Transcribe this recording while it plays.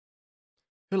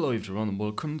Hello everyone and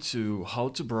welcome to How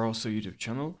to Browse a YouTube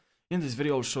channel. In this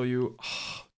video I'll show you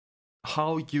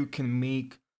how you can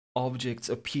make objects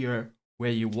appear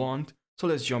where you want. So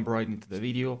let's jump right into the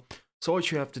video. So what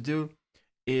you have to do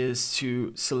is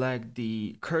to select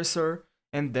the cursor,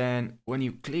 and then when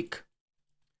you click,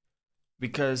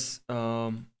 because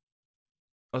as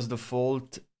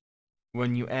default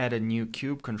when you add a new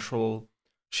cube, Control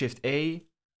Shift A,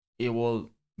 it will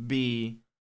be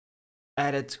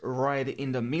added right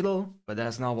in the middle, but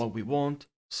that's not what we want.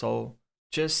 So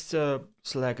just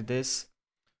select this,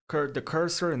 the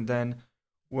cursor, and then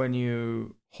when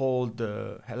you hold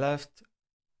the left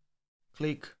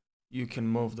click, you can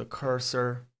move the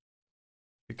cursor.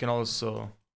 You can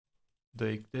also do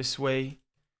it this way,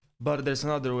 but there's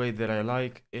another way that I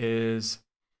like, is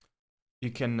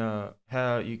you can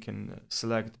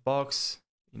select box,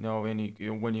 when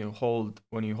you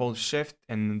hold shift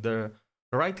and the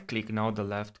right click, now the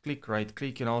left click, right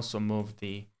click, and also move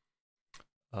the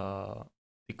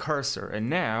cursor. And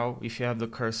now if you have the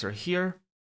cursor here,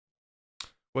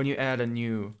 when you add a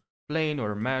new plane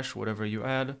or mesh, whatever you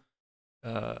add,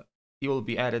 it will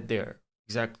be added there,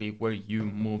 exactly where you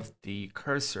moved the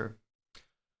cursor.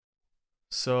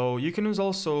 So you can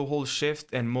also hold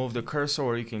shift and move the cursor,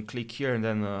 or you can click here and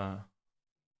then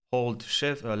hold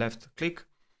shift, left click.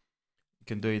 You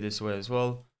can do it this way as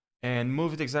well, and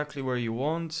move it exactly where you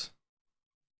want.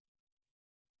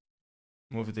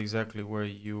 Move it exactly where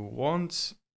you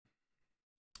want.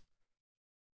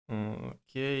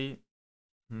 Okay.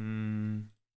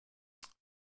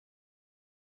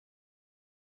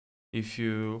 If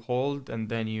you hold and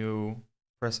then you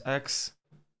press X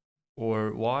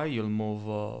or Y, you'll move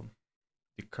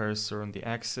the cursor on the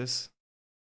axis,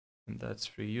 and that's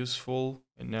pretty useful.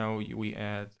 And now we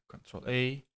add Control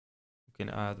A. You can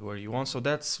add where you want. So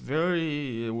that's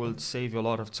it will save you a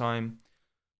lot of time,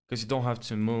 because you don't have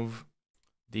to move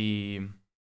the,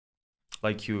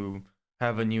 like you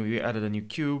added a new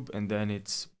cube and then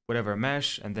it's whatever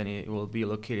mesh, and then it will be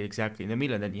located exactly in the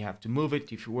middle, and then you have to move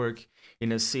it. If you work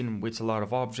in a scene with a lot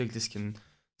of objects, this can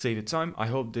save you time. I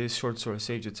hope this short story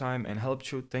saved you time and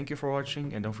helped you. Thank you for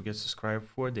watching, and don't forget to subscribe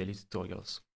for daily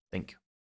tutorials. Thank you.